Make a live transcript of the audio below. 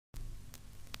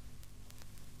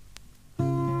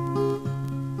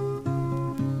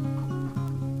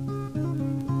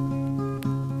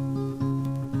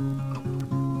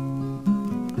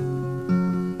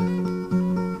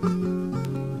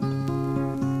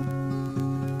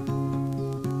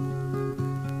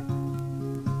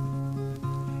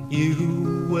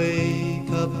You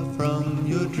wake up from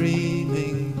your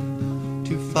dreaming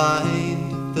to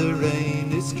find the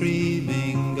rain is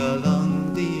streaming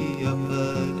along the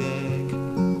upper deck.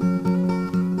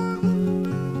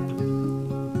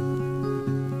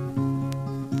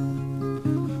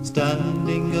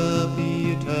 Standing up,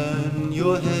 you turn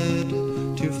your head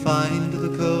to find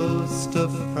the coast of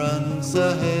France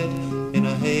ahead in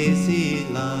a hazy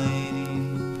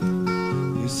line.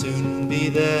 You'll soon be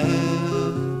there.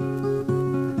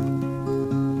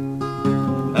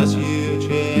 As you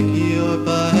check your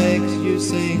bags, you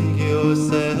sing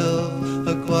yourself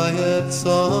a quiet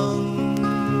song,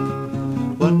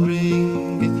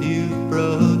 wondering if you've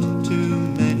brought too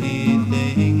many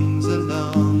things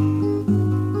along.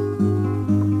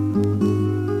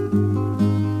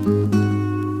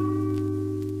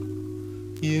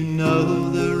 You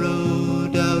know the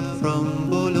road out from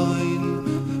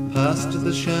Boulogne, past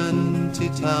the shanty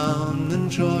town,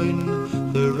 and join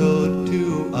the road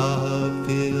to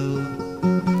Arville.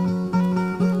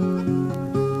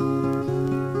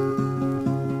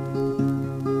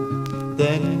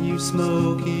 Then you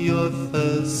smoke your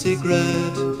first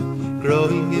cigarette,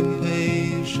 growing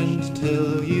impatient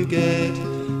till you get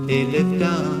a lift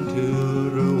down to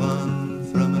Rouen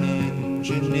from an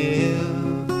engineer.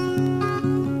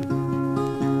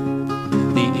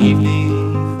 The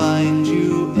evening finds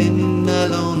you in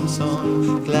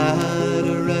Alençon, glad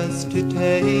a rest to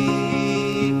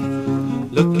take,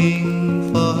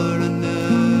 looking for an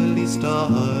early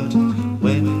start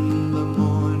when the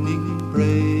morning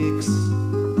breaks.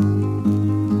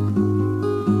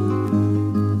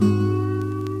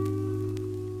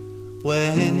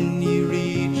 When you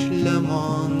reach Le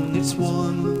Mans, it's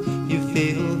warm, you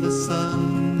feel the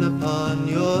sun upon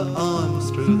your arms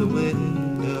through the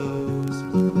windows.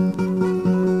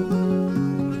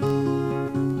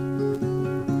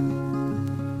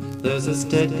 There's a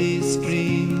steady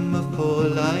stream of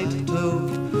coal-light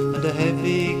toke and a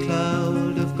heavy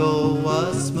cloud of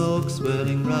Gaulois smoke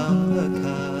swirling round the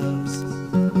cabs.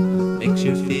 Makes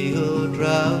you feel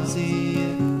drowsy.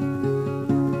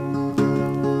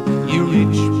 You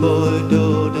reach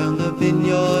Bordeaux down the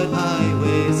vineyard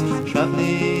highways,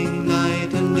 travelling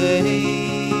night and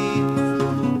day.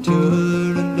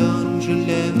 Tour and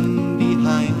Angoulême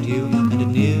behind you, and a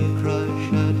near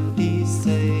crush at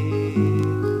Dissay.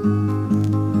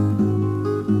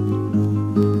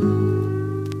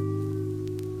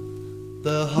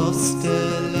 The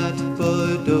hostel at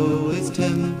Bordeaux is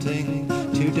tempting,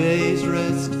 2 days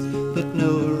rest, but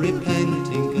no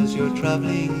repenting, 'cause you're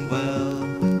travelling well.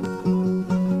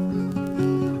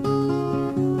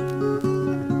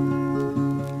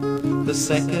 The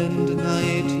second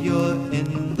night you're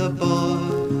in the bar,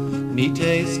 meet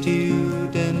a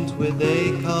student with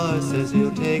a car, says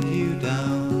he'll take you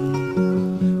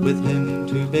down with him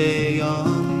to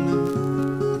Bayonne.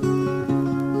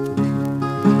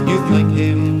 You thank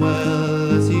him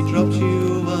well as he drops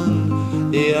you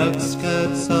on the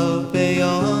outskirts of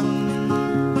Bayonne,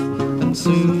 and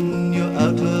soon